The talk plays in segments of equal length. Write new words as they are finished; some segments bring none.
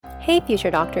Hey,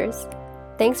 future doctors.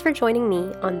 Thanks for joining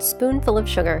me on Spoonful of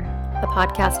Sugar, a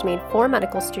podcast made for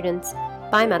medical students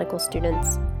by medical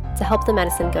students to help the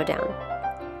medicine go down.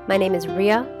 My name is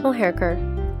Ria Mulherkar.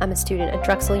 I'm a student at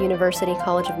Drexel University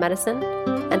College of Medicine,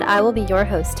 and I will be your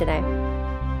host today.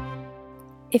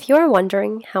 If you're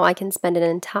wondering how I can spend an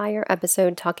entire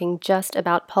episode talking just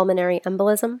about pulmonary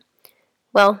embolism,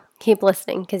 well, keep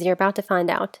listening because you're about to find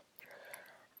out.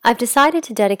 I've decided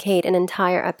to dedicate an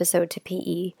entire episode to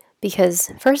PE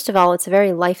because, first of all, it's a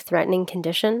very life-threatening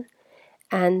condition,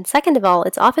 and second of all,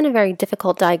 it's often a very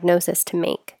difficult diagnosis to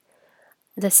make.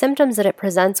 The symptoms that it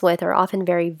presents with are often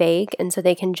very vague, and so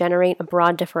they can generate a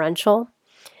broad differential.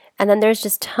 And then there's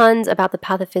just tons about the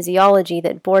pathophysiology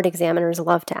that board examiners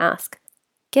love to ask.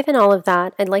 Given all of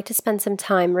that, I'd like to spend some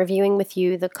time reviewing with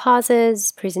you the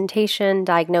causes, presentation,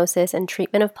 diagnosis, and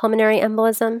treatment of pulmonary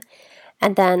embolism,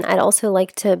 and then I'd also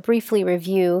like to briefly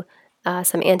review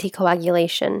some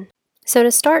anticoagulation. So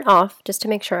to start off, just to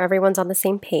make sure everyone's on the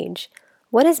same page,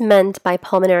 what is meant by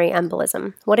pulmonary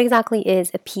embolism? What exactly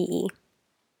is a PE?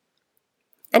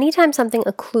 Anytime something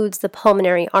occludes the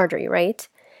pulmonary artery, right?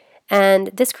 And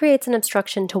this creates an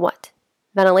obstruction to what?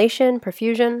 Ventilation,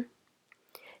 perfusion?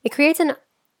 It creates an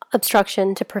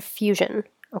obstruction to perfusion,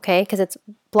 okay, because it's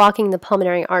blocking the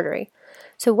pulmonary artery.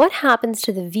 So what happens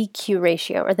to the VQ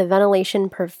ratio, or the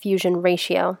ventilation-perfusion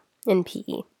ratio, in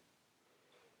PE?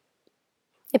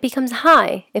 It becomes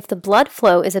high. If the blood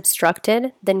flow is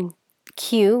obstructed, then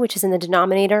Q, which is in the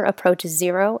denominator, approaches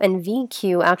 0, and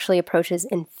VQ actually approaches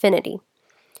infinity.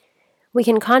 We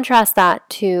can contrast that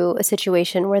to a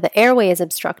situation where the airway is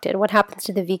obstructed. What happens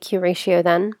to the VQ ratio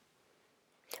then?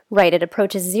 Right, it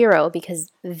approaches 0 because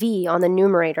V on the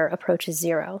numerator approaches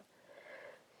 0.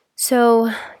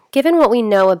 So, given what we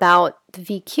know about the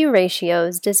VQ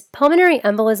ratios, does pulmonary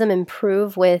embolism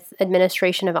improve with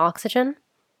administration of oxygen?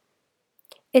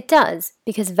 It does,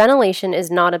 because ventilation is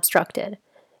not obstructed.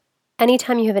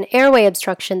 Anytime you have an airway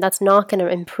obstruction, that's not going to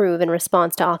improve in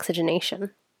response to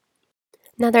oxygenation.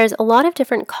 Now, there's a lot of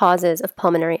different causes of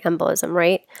pulmonary embolism,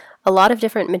 right? A lot of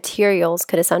different materials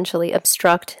could essentially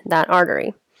obstruct that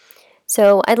artery.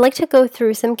 So I'd like to go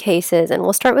through some cases, and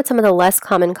we'll start with some of the less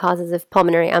common causes of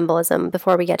pulmonary embolism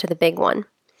before we get to the big one.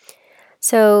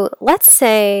 So let's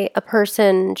say a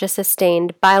person just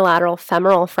sustained bilateral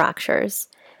femoral fractures.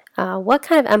 What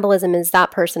kind of embolism is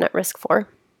that person at risk for?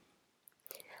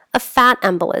 A fat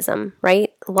embolism,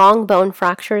 right? Long bone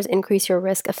fractures increase your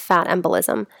risk of fat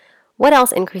embolism. What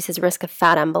else increases risk of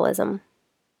fat embolism?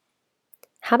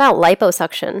 How about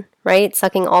liposuction, right?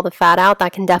 Sucking all the fat out,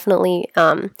 that can definitely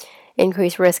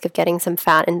increase risk of getting some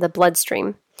fat in the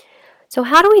bloodstream. So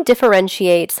how do we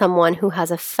differentiate someone who has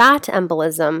a fat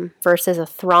embolism versus a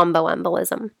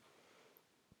thromboembolism?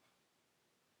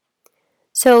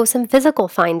 So some physical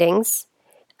findings.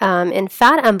 In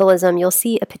fat embolism, you'll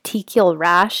see a petechial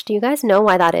rash. Do you guys know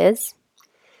why that is?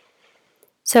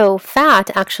 So fat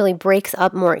actually breaks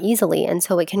up more easily, and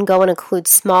so it can go and occlude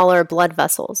smaller blood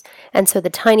vessels. And so the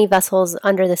tiny vessels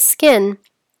under the skin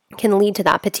can lead to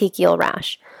that petechial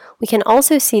rash. We can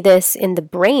also see this in the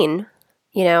brain,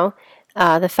 the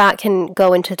fat can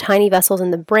go into tiny vessels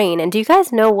in the brain. And do you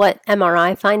guys know what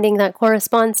MRI finding that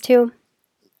corresponds to?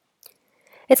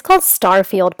 It's called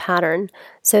Starfield pattern.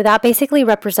 So that basically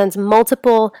represents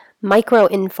multiple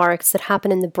microinfarcts that happen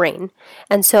in the brain.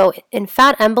 And so in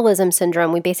fat embolism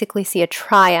syndrome, we basically see a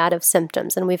triad of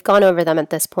symptoms, and we've gone over them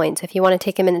at this point. So if you want to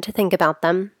take a minute to think about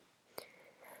them,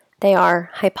 they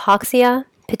are hypoxia,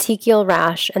 petechial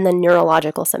rash, and then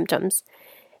neurological symptoms.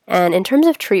 And in terms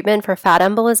of treatment for fat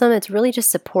embolism, it's really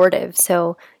just supportive.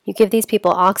 So you give these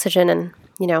people oxygen and,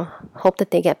 hope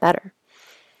that they get better.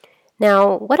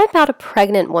 Now, what about a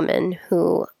pregnant woman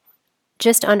who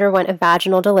just underwent a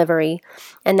vaginal delivery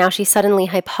and now she's suddenly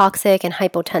hypoxic and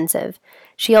hypotensive?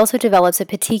 She also develops a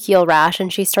petechial rash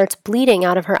and she starts bleeding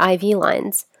out of her IV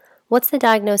lines. What's the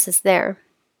diagnosis there?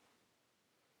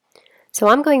 So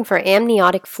I'm going for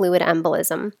amniotic fluid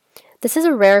embolism. This is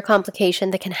a rare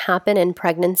complication that can happen in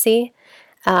pregnancy,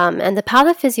 and the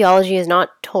pathophysiology is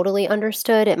not totally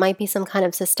understood. It might be some kind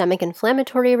of systemic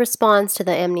inflammatory response to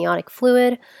the amniotic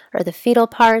fluid or the fetal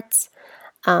parts.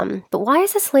 But why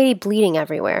is this lady bleeding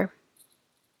everywhere?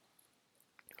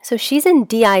 So she's in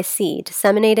DIC,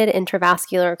 disseminated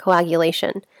intravascular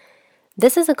coagulation.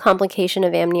 This is a complication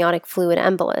of amniotic fluid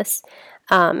embolus.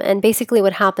 And basically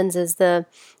what happens is the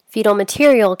fetal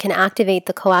material can activate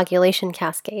the coagulation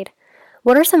cascade.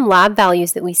 What are some lab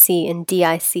values that we see in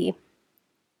DIC?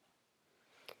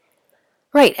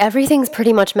 Right, everything's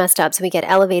pretty much messed up. So we get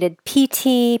elevated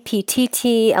PT,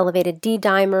 PTT, elevated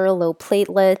D-dimer, low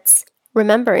platelets.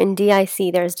 Remember, in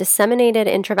DIC, there's disseminated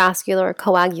intravascular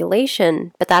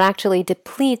coagulation, but that actually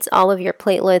depletes all of your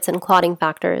platelets and clotting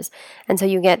factors, and so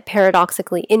you get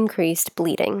paradoxically increased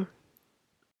bleeding.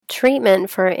 Treatment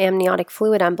for amniotic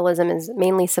fluid embolism is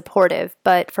mainly supportive,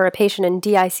 but for a patient in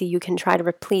DIC, you can try to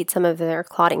replete some of their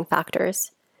clotting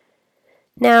factors.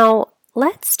 Now,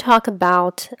 let's talk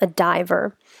about a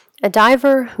diver. A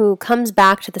diver who comes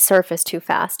back to the surface too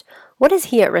fast. What is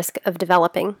he at risk of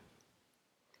developing?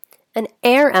 An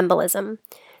air embolism.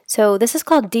 So this is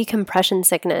called decompression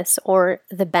sickness, or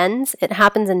the bends. It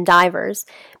happens in divers.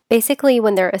 Basically,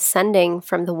 when they're ascending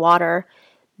from the water,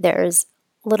 there's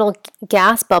little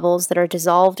gas bubbles that are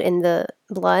dissolved in the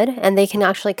blood, and they can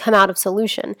actually come out of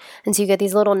solution. And so you get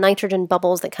these little nitrogen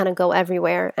bubbles that kind of go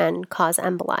everywhere and cause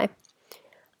emboli.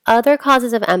 Other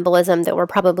causes of embolism that we're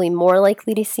probably more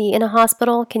likely to see in a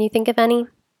hospital, can you think of any?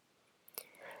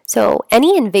 So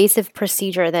any invasive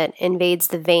procedure that invades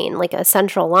the vein, like a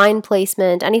central line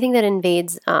placement, anything that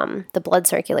invades the blood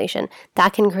circulation,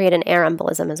 that can create an air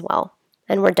embolism as well.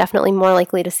 And we're definitely more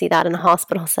likely to see that in a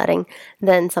hospital setting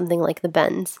than something like the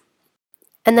bends.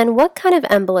 And then what kind of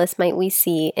embolus might we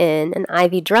see in an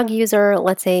IV drug user?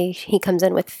 Let's say he comes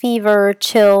in with fever,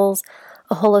 chills,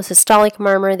 a holosystolic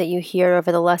murmur that you hear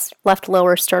over the left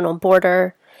lower sternal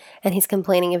border, and he's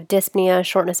complaining of dyspnea,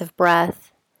 shortness of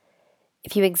breath.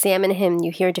 If you examine him,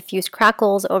 you hear diffuse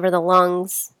crackles over the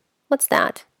lungs. What's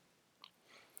that?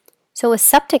 So a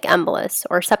septic embolus,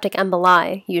 or septic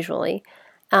emboli, usually.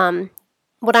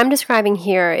 What I'm describing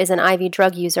here is an IV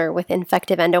drug user with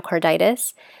infective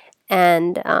endocarditis,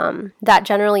 and that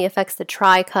generally affects the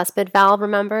tricuspid valve,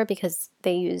 remember, because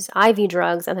they use IV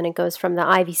drugs, and then it goes from the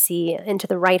IVC into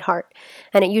the right heart,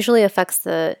 and it usually affects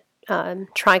the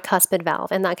tricuspid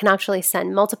valve, and that can actually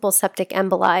send multiple septic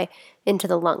emboli into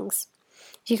the lungs.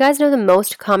 Do you guys know the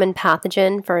most common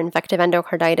pathogen for infective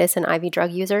endocarditis in IV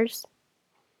drug users?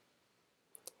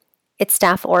 It's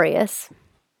Staph aureus.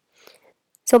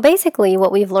 So basically,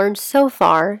 what we've learned so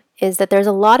far is that there's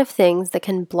a lot of things that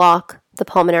can block the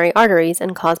pulmonary arteries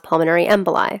and cause pulmonary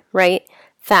emboli, right?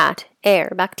 Fat,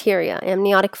 air, bacteria,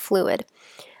 amniotic fluid.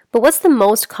 But what's the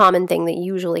most common thing that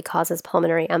usually causes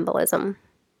pulmonary embolism?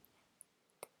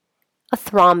 A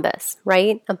thrombus,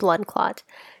 right? A blood clot.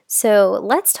 So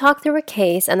let's talk through a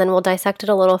case and then we'll dissect it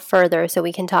a little further so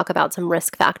we can talk about some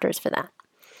risk factors for that.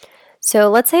 So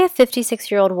let's say a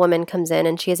 56-year-old woman comes in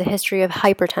and she has a history of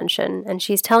hypertension, and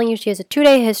she's telling you she has a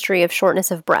 2-day history of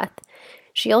shortness of breath.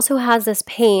 She also has this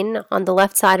pain on the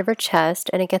left side of her chest,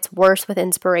 and it gets worse with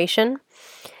inspiration.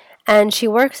 And she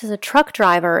works as a truck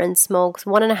driver and smokes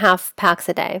 1.5 packs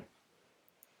a day.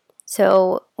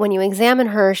 So when you examine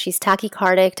her, she's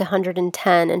tachycardic to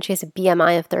 110, and she has a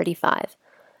BMI of 35.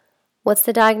 What's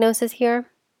the diagnosis here?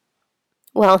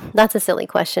 Well, that's a silly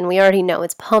question. We already know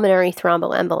it's pulmonary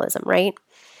thromboembolism, right?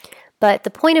 But the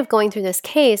point of going through this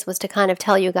case was to kind of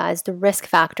tell you guys the risk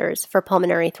factors for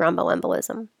pulmonary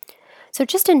thromboembolism. So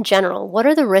just in general, what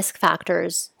are the risk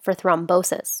factors for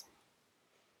thrombosis?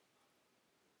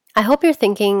 I hope you're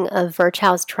thinking of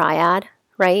Virchow's triad,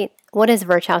 right? What is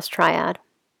Virchow's triad?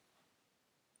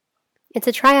 It's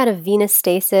a triad of venous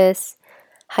stasis,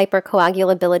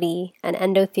 hypercoagulability, and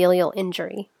endothelial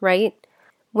injury, right?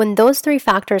 When those 3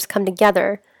 factors come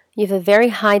together, you have a very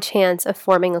high chance of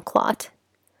forming a clot.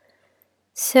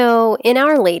 So, in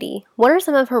Our Lady, what are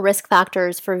some of her risk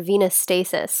factors for venous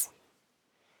stasis?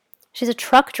 She's a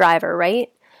truck driver,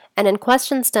 right? And in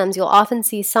question stems, you'll often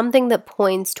see something that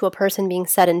points to a person being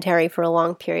sedentary for a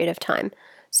long period of time.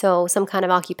 So, some kind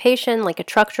of occupation, like a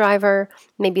truck driver,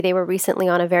 maybe they were recently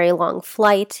on a very long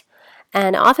flight.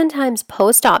 And oftentimes,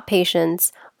 post-op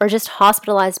patients or just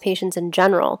hospitalized patients in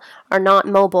general are not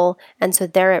mobile, and so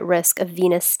they're at risk of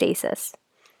venous stasis.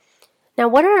 Now,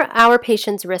 what are our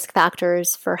patients' risk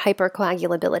factors for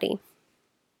hypercoagulability?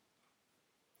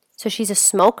 So she's a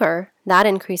smoker, that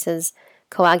increases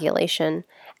coagulation,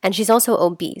 and she's also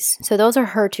obese. So those are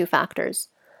her 2 factors.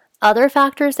 Other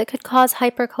factors that could cause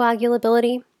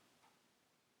hypercoagulability?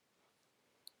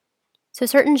 So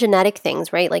certain genetic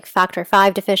things, right, like factor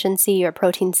V deficiency or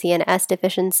protein C and S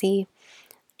deficiency.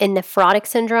 In nephrotic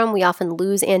syndrome, we often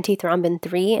lose antithrombin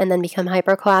 3 and then become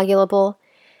hypercoagulable.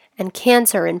 And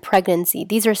cancer and pregnancy,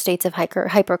 these are states of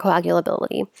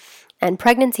hypercoagulability. And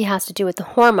pregnancy has to do with the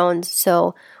hormones,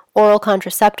 so oral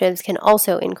contraceptives can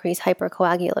also increase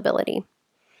hypercoagulability.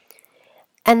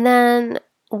 And then,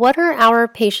 what are our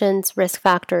patients' risk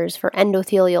factors for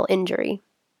endothelial injury?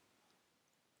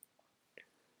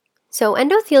 So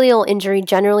endothelial injury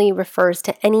generally refers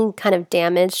to any kind of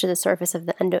damage to the surface of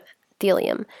the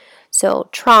endothelium. So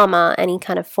trauma, any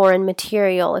kind of foreign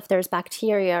material, if there's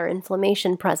bacteria or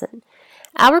inflammation present.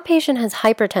 Our patient has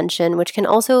hypertension, which can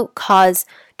also cause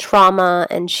trauma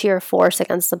and shear force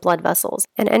against the blood vessels.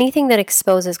 And anything that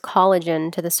exposes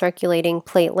collagen to the circulating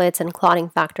platelets and clotting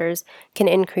factors can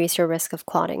increase your risk of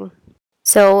clotting.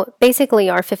 So basically,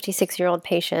 our 56-year-old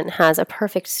patient has a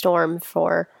perfect storm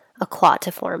for a clot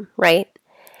to form, right?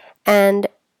 And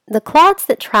the clots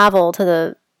that travel to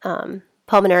the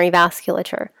pulmonary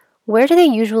vasculature, where do they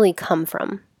usually come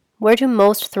from? Where do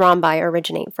most thrombi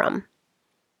originate from?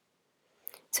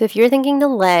 So if you're thinking the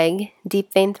leg,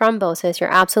 deep vein thrombosis,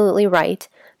 you're absolutely right,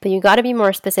 but you got to be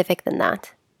more specific than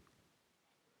that.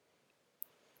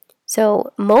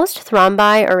 So most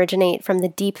thrombi originate from the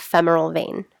deep femoral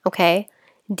vein, okay?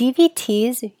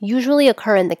 DVTs usually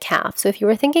occur in the calf. So if you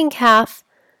were thinking calf,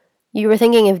 you were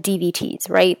thinking of DVTs,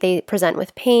 right? They present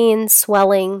with pain,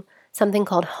 swelling, something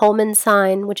called Homan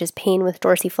sign, which is pain with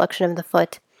dorsiflexion of the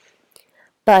foot.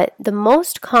 But the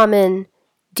most common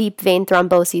deep vein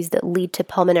thromboses that lead to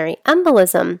pulmonary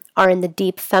embolism are in the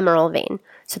deep femoral vein,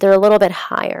 so they're a little bit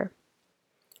higher.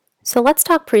 So let's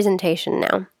talk presentation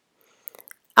now.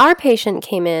 Our patient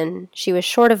came in, she was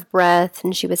short of breath,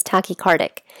 and she was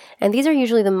tachycardic, and these are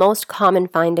usually the most common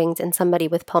findings in somebody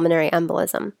with pulmonary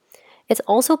embolism. It's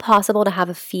also possible to have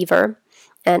a fever,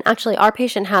 and actually our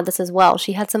patient had this as well.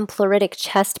 She had some pleuritic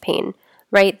chest pain,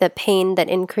 right? The pain that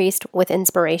increased with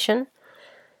inspiration.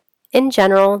 In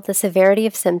general, the severity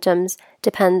of symptoms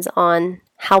depends on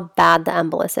how bad the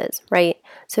embolus is, right?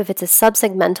 So if it's a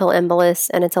subsegmental embolus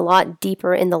and it's a lot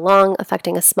deeper in the lung,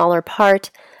 affecting a smaller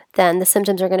part, then the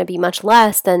symptoms are going to be much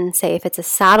less than, say, if it's a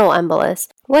saddle embolus.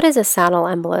 What is a saddle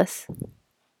embolus?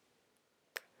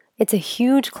 It's a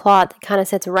huge clot that kind of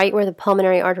sits right where the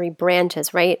pulmonary artery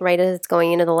branches, right as it's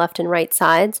going into the left and right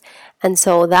sides. And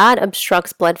so that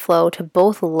obstructs blood flow to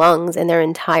both lungs in their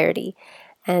entirety.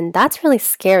 And that's really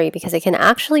scary because it can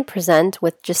actually present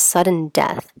with just sudden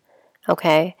death,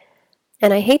 okay?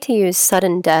 And I hate to use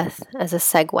sudden death as a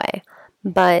segue,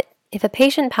 but if a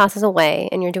patient passes away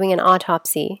and you're doing an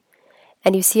autopsy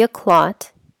and you see a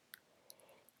clot,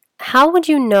 how would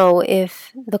you know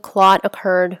if the clot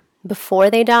occurred before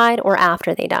they died or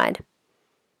after they died?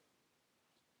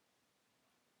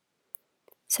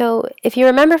 So if you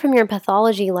remember from your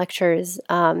pathology lectures,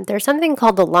 there's something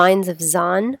called the lines of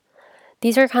Zahn.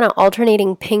 These are kind of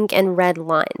alternating pink and red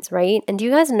lines, right? And do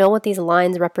you guys know what these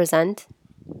lines represent?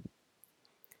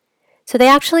 So they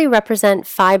actually represent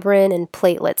fibrin and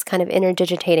platelets kind of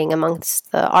interdigitating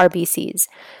amongst the RBCs.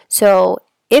 So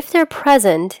if they're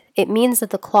present, it means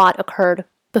that the clot occurred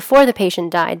before the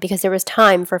patient died because there was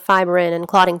time for fibrin and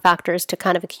clotting factors to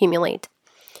kind of accumulate.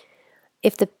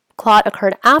 If the clot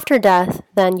occurred after death,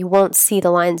 then you won't see the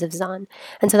lines of Zahn.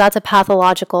 And so that's a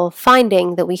pathological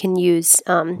finding that we can use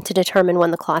to determine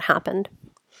when the clot happened.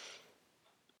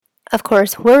 Of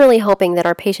course, we're really hoping that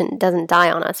our patient doesn't die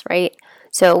on us, right?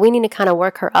 So we need to kind of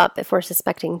work her up if we're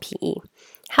suspecting PE.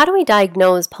 How do we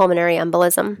diagnose pulmonary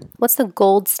embolism? What's the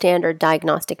gold standard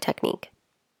diagnostic technique?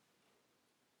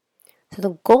 So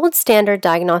the gold standard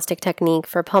diagnostic technique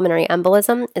for pulmonary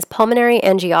embolism is pulmonary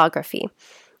angiography.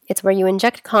 It's where you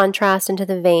inject contrast into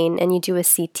the vein and you do a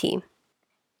CT.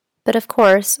 But of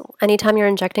course, anytime you're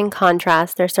injecting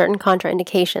contrast, there are certain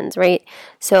contraindications, right?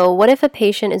 So what if a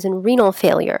patient is in renal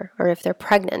failure or if they're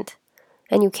pregnant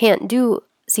and you can't do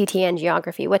CT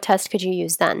angiography? What test could you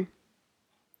use then?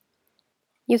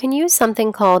 You can use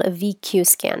something called a VQ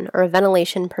scan or a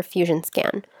ventilation perfusion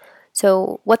scan.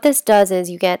 So what this does is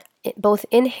you get both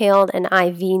inhaled and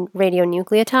IV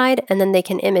radionucleotide, and then they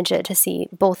can image it to see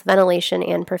both ventilation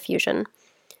and perfusion.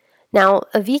 Now,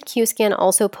 a VQ scan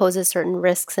also poses certain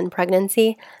risks in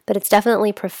pregnancy, but it's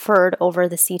definitely preferred over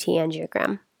the CT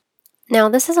angiogram. Now,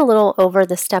 this is a little over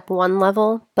the step 1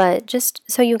 level, but just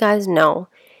so you guys know,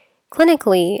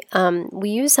 clinically, we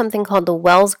use something called the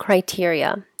Wells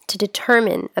criteria to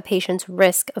determine a patient's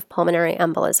risk of pulmonary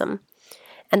embolism.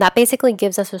 And that basically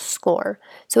gives us a score.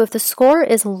 So if the score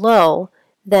is low,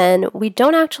 then we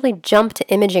don't actually jump to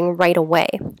imaging right away,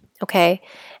 okay?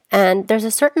 And there's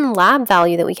a certain lab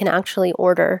value that we can actually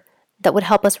order that would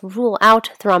help us rule out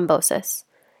thrombosis.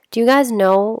 Do you guys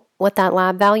know what that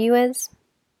lab value is?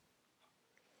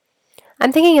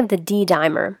 I'm thinking of the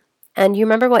D-dimer. And you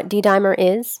remember what D-dimer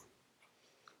is?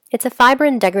 It's a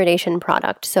fibrin degradation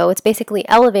product, so it's basically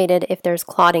elevated if there's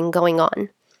clotting going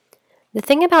on. The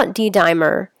thing about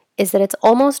D-dimer is that it's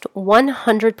almost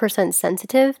 100%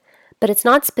 sensitive, but it's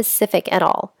not specific at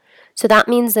all. So that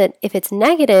means that if it's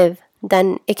negative,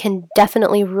 then it can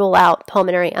definitely rule out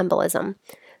pulmonary embolism.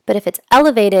 But if it's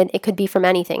elevated, it could be from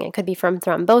anything. It could be from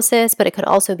thrombosis, but it could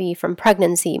also be from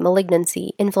pregnancy,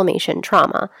 malignancy, inflammation,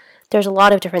 trauma. There's a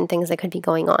lot of different things that could be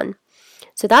going on.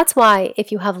 So that's why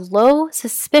if you have low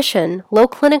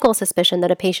clinical suspicion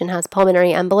that a patient has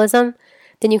pulmonary embolism,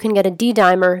 then you can get a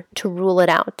D-dimer to rule it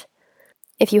out.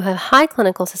 If you have high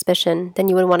clinical suspicion, then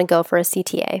you would want to go for a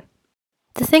CTA.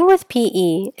 The thing with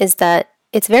PE is that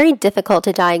it's very difficult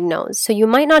to diagnose, so you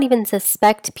might not even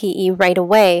suspect PE right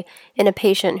away in a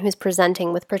patient who's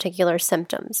presenting with particular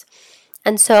symptoms.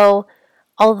 And so,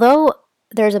 although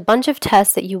there's a bunch of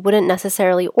tests that you wouldn't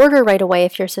necessarily order right away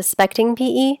if you're suspecting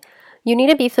PE, you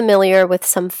need to be familiar with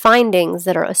some findings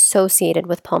that are associated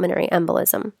with pulmonary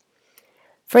embolism.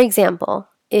 For example,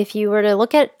 if you were to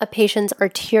look at a patient's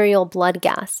arterial blood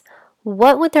gas,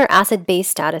 what would their acid-base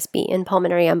status be in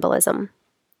pulmonary embolism?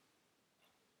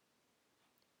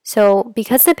 So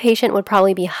because the patient would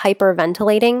probably be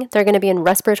hyperventilating, they're going to be in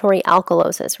respiratory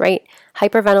alkalosis, right?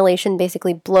 Hyperventilation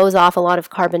basically blows off a lot of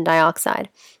carbon dioxide.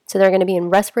 So they're going to be in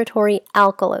respiratory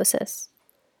alkalosis.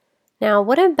 Now,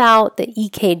 what about the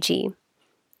EKG?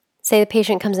 Say the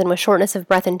patient comes in with shortness of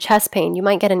breath and chest pain. You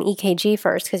might get an EKG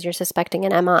first because you're suspecting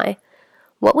an MI.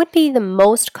 What would be the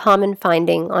most common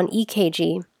finding on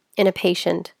EKG in a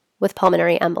patient with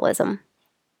pulmonary embolism?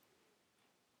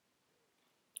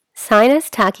 Sinus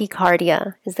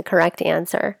tachycardia is the correct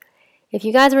answer. If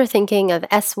you guys were thinking of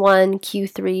S1,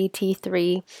 Q3,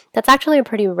 T3, that's actually a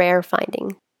pretty rare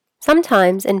finding.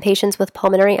 Sometimes in patients with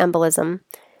pulmonary embolism,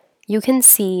 you can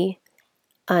see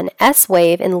an S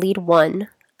wave in lead 1,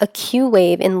 a Q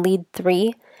wave in lead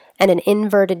 3, and an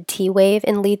inverted T wave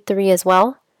in lead 3 as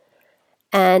well.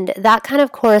 And that kind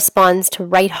of corresponds to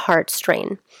right heart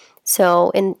strain.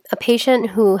 So in a patient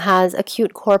who has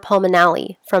acute cor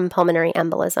pulmonale from pulmonary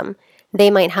embolism, they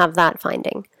might have that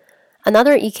finding.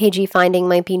 Another EKG finding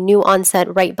might be new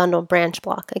onset right bundle branch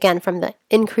block, again from the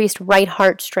increased right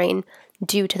heart strain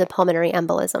due to the pulmonary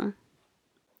embolism.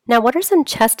 Now, what are some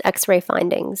chest x-ray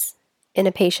findings in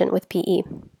a patient with PE?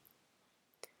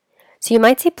 So you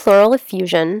might see pleural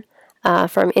effusion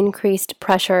from increased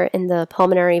pressure in the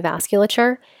pulmonary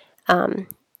vasculature.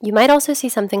 You might also see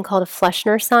something called a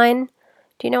Fleschner sign.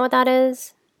 Do you know what that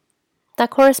is?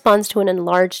 That corresponds to an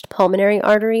enlarged pulmonary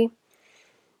artery.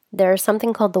 There's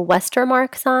something called the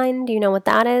Westermarck sign. Do you know what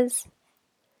that is?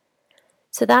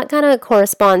 So that kind of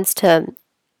corresponds to,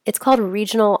 it's called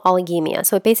regional oligemia.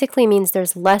 So it basically means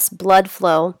there's less blood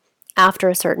flow after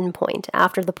a certain point,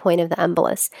 after the point of the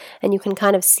embolus. And you can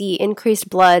kind of see increased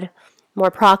blood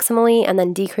more proximally and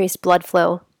then decreased blood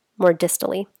flow more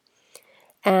distally.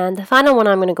 And the final one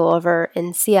I'm going to go over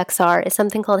in CXR is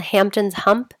something called Hampton's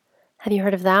hump. Have you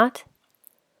heard of that?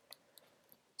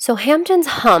 So Hampton's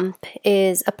hump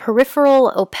is a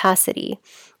peripheral opacity,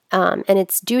 and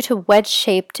it's due to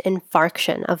wedge-shaped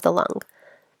infarction of the lung.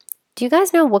 Do you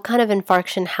guys know what kind of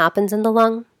infarction happens in the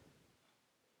lung?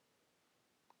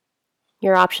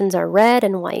 Your options are red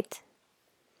and white.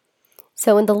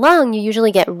 So in the lung, you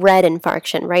usually get red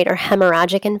infarction, right, or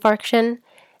hemorrhagic infarction.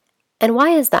 And why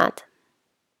is that?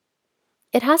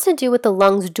 It has to do with the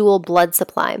lung's dual blood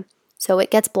supply. So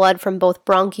it gets blood from both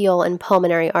bronchial and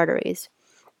pulmonary arteries.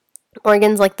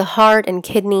 Organs like the heart and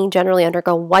kidney generally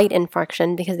undergo white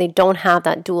infarction because they don't have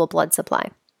that dual blood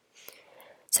supply.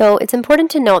 So it's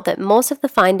important to note that most of the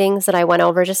findings that I went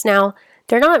over just now,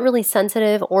 they're not really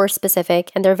sensitive or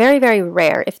specific, and they're very, very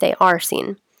rare if they are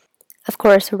seen. Of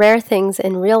course, rare things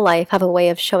in real life have a way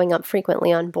of showing up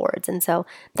frequently on boards, and so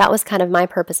that was kind of my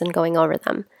purpose in going over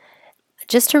them.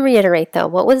 Just to reiterate, though,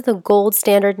 what was the gold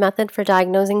standard method for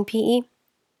diagnosing PE?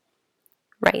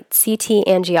 Right, CT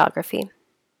angiography.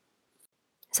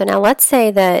 So now let's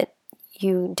say that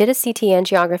you did a CT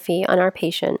angiography on our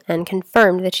patient and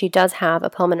confirmed that she does have a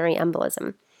pulmonary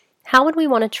embolism. How would we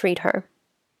want to treat her?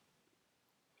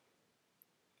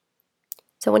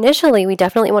 So initially, we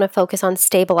definitely want to focus on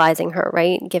stabilizing her,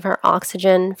 right? Give her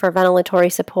oxygen for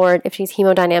ventilatory support. If she's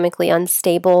hemodynamically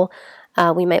unstable,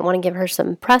 we might want to give her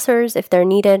some pressors if they're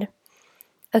needed.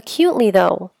 Acutely,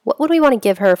 though, what would we want to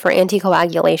give her for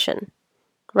anticoagulation?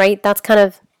 Right? That's kind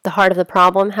of the heart of the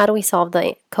problem. How do we solve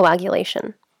the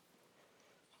coagulation?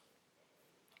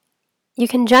 You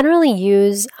can generally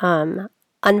use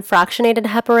unfractionated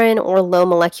heparin or low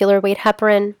molecular weight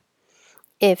heparin.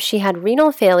 If she had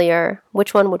renal failure,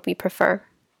 which one would we prefer?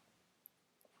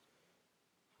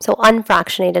 So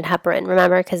unfractionated heparin,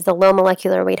 remember, because the low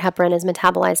molecular weight heparin is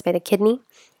metabolized by the kidney.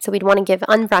 So we'd want to give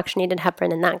unfractionated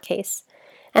heparin in that case.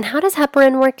 And how does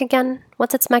heparin work again?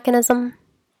 What's its mechanism?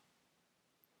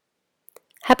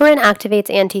 Heparin activates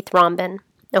antithrombin,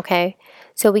 okay?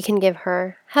 So we can give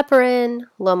her heparin,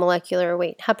 low molecular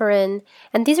weight heparin,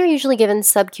 and these are usually given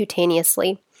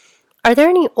subcutaneously. Are there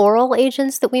any oral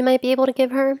agents that we might be able to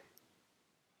give her?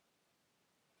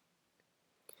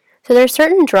 So there are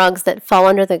certain drugs that fall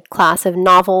under the class of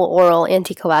novel oral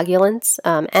anticoagulants,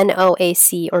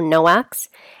 NOAC or NOACs,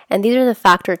 and these are the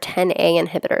factor Xa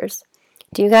inhibitors.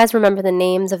 Do you guys remember the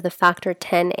names of the factor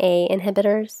Xa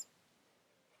inhibitors?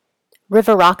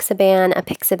 Rivaroxaban,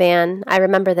 apixaban. I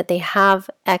remember that they have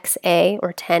XA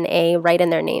or Xa right in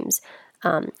their names.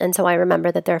 And so I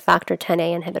remember that they're factor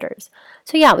Xa inhibitors.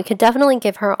 So yeah, we could definitely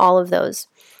give her all of those.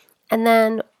 And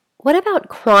then what about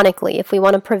chronically, if we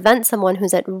want to prevent someone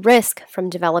who's at risk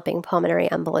from developing pulmonary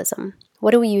embolism?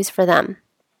 What do we use for them?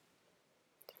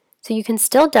 So you can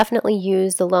still definitely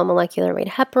use the low molecular weight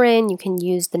heparin, you can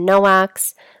use the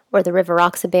NOACs or the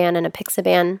rivaroxaban and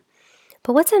apixaban.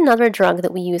 But what's another drug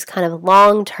that we use kind of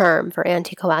long-term for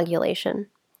anticoagulation?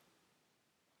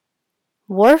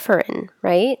 Warfarin,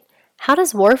 right? How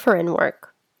does warfarin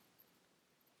work?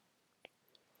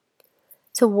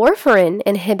 So warfarin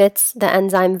inhibits the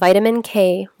enzyme vitamin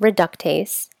K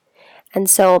reductase. And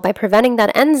so by preventing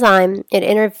that enzyme, it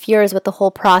interferes with the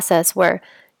whole process where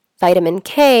vitamin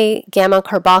K gamma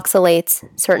carboxylates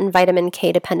certain vitamin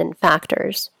K dependent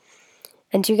factors.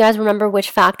 And do you guys remember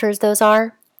which factors those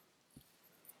are?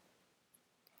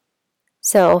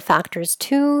 So factors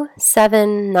 2,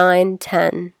 7, 9,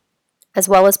 10, as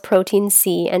well as protein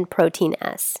C and protein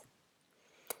S.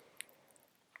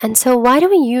 And so why do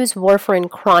we use warfarin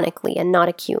chronically and not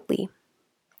acutely?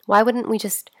 Why wouldn't we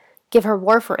just give her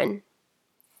warfarin?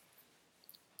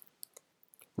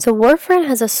 So warfarin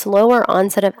has a slower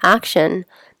onset of action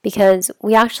because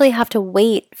we actually have to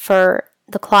wait for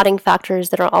the clotting factors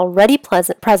that are already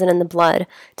present in the blood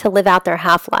to live out their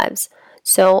half-lives.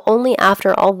 So only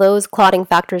after all those clotting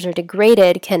factors are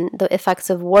degraded can the effects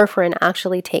of warfarin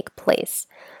actually take place.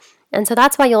 And so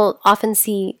that's why you'll often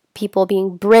see people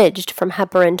being bridged from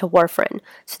heparin to warfarin.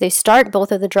 So they start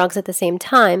both of the drugs at the same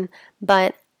time,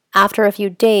 but after a few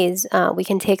days, we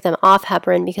can take them off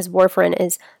heparin because warfarin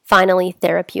is finally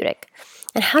therapeutic.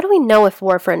 And how do we know if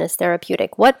warfarin is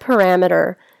therapeutic? What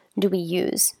parameter do we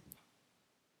use?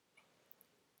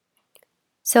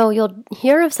 So you'll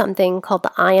hear of something called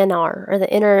the INR, or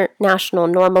the International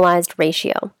Normalized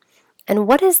Ratio. And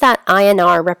what is that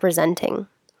INR representing?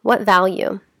 What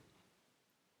value?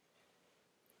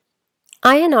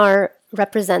 INR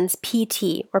represents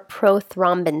PT, or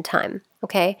prothrombin time,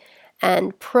 okay?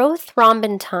 And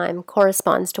prothrombin time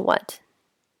corresponds to what?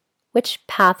 Which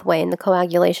pathway in the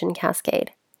coagulation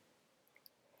cascade?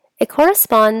 It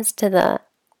corresponds to the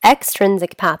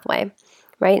extrinsic pathway,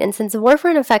 right? And since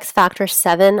warfarin affects factor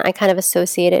 7, I kind of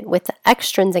associate it with the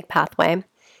extrinsic pathway.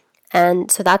 And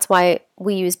so that's why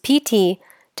we use PT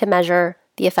to measure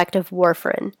the effect of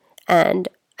warfarin. And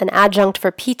an adjunct for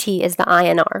PT is the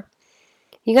INR.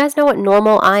 You guys know what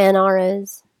normal INR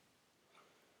is?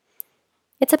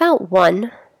 It's about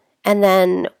 1. And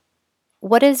then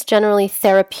what is generally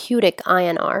therapeutic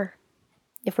INR?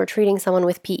 If we're treating someone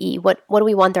with PE, what do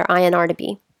we want their INR to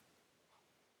be?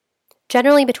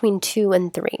 Generally between 2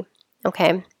 and 3,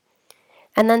 okay?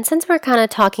 And then since we're kind of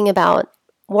talking about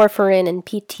warfarin and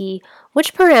PT,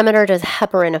 which parameter does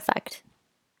heparin affect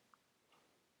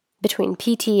between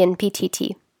PT and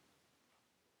PTT?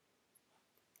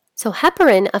 So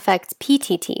heparin affects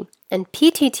PTT, and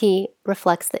PTT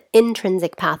reflects the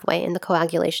intrinsic pathway in the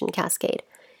coagulation cascade.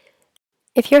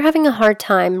 If you're having a hard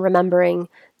time remembering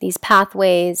these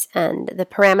pathways and the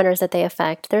parameters that they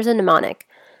affect, there's a mnemonic.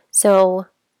 So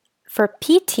for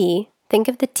PT, think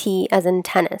of the T as in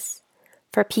tennis.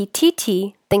 For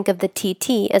PTT, think of the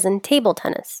TT as in table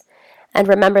tennis. And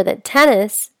remember that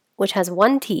tennis, which has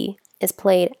 1 T, is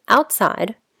played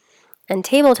outside, and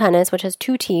table tennis, which has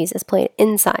 2 T's, is played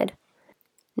inside.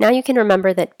 Now you can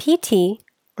remember that PT,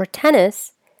 or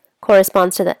tennis,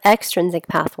 corresponds to the extrinsic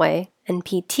pathway, and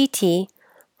PTT,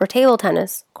 or table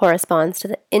tennis, corresponds to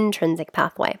the intrinsic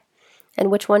pathway. And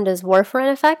which one does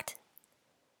warfarin affect?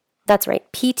 That's right,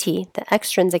 PT, the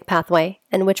extrinsic pathway.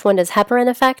 And which one does heparin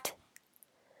affect?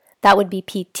 That would be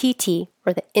PTT,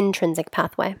 or the intrinsic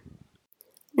pathway.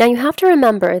 Now you have to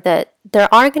remember that there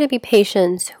are going to be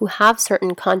patients who have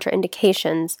certain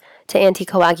contraindications to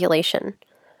anticoagulation,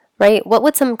 right? What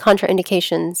would some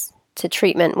contraindications to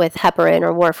treatment with heparin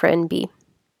or warfarin be?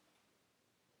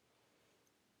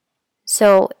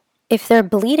 So if they're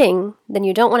bleeding, then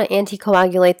you don't want to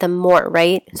anticoagulate them more,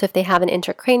 right? So if they have an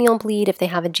intracranial bleed, if they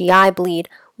have a GI bleed,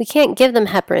 we can't give them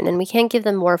heparin and we can't give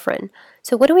them warfarin.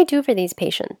 So what do we do for these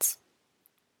patients?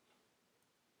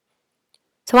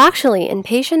 So actually, in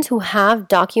patients who have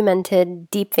documented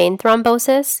deep vein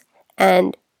thrombosis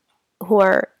and who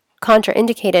are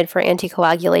contraindicated for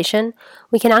anticoagulation,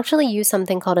 we can actually use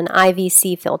something called an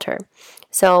IVC filter.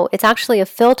 So it's actually a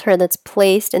filter that's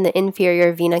placed in the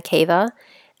inferior vena cava,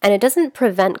 And it doesn't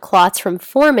prevent clots from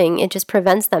forming, it just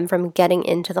prevents them from getting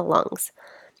into the lungs.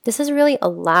 This is really a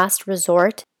last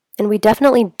resort, and we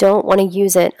definitely don't want to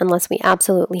use it unless we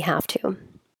absolutely have to.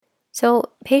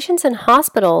 So patients in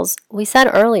hospitals, we said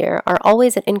earlier, are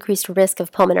always at increased risk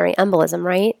of pulmonary embolism,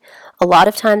 right? A lot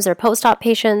of times they're post-op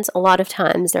patients, a lot of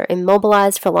times they're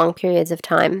immobilized for long periods of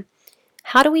time.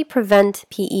 How do we prevent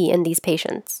PE in these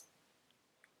patients?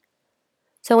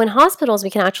 So in hospitals, we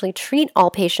can actually treat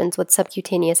all patients with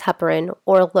subcutaneous heparin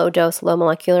or low-dose, low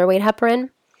molecular weight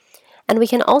heparin. And we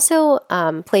can also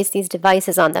place these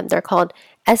devices on them. They're called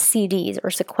SCDs, or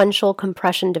sequential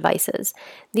compression devices.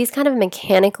 These kind of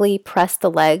mechanically press the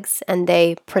legs and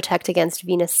they protect against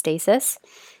venous stasis.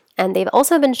 And they've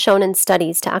also been shown in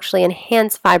studies to actually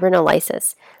enhance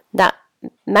fibrinolysis. That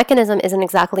mechanism isn't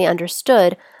exactly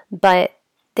understood, but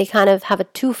they kind of have a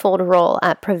twofold role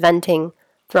at preventing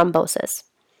thrombosis.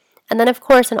 And then, of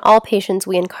course, in all patients,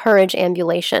 we encourage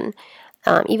ambulation.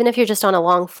 Even if you're just on a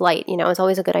long flight, it's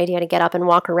always a good idea to get up and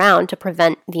walk around to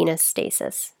prevent venous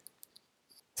stasis.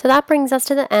 So that brings us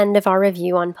to the end of our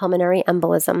review on pulmonary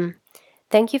embolism.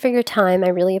 Thank you for your time. I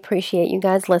really appreciate you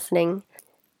guys listening.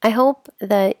 I hope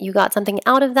that you got something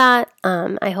out of that.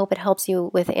 I hope it helps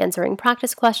you with answering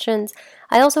practice questions.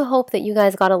 I also hope that you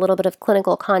guys got a little bit of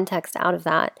clinical context out of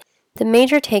that. The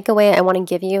major takeaway I want to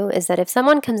give you is that if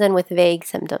someone comes in with vague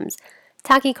symptoms,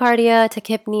 tachycardia,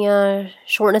 tachypnea,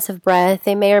 shortness of breath,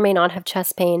 they may or may not have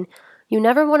chest pain, you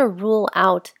never want to rule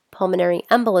out pulmonary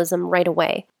embolism right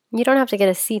away. You don't have to get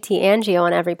a CT angio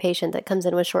on every patient that comes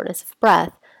in with shortness of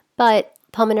breath, but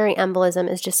pulmonary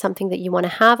embolism is just something that you want to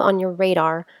have on your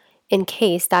radar in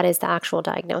case that is the actual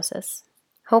diagnosis.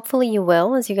 Hopefully you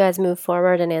will as you guys move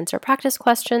forward and answer practice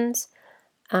questions.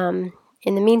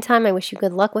 In the meantime, I wish you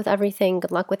good luck with everything. Good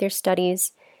luck with your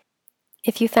studies.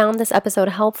 If you found this episode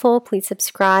helpful, please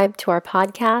subscribe to our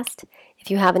podcast. If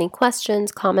you have any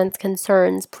questions, comments,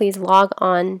 concerns, please log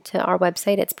on to our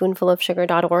website at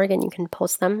spoonfulofsugar.org and you can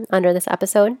post them under this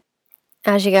episode.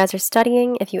 As you guys are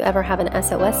studying, if you ever have an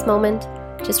SOS moment,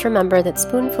 just remember that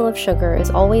Spoonful of Sugar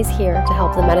is always here to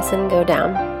help the medicine go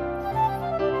down.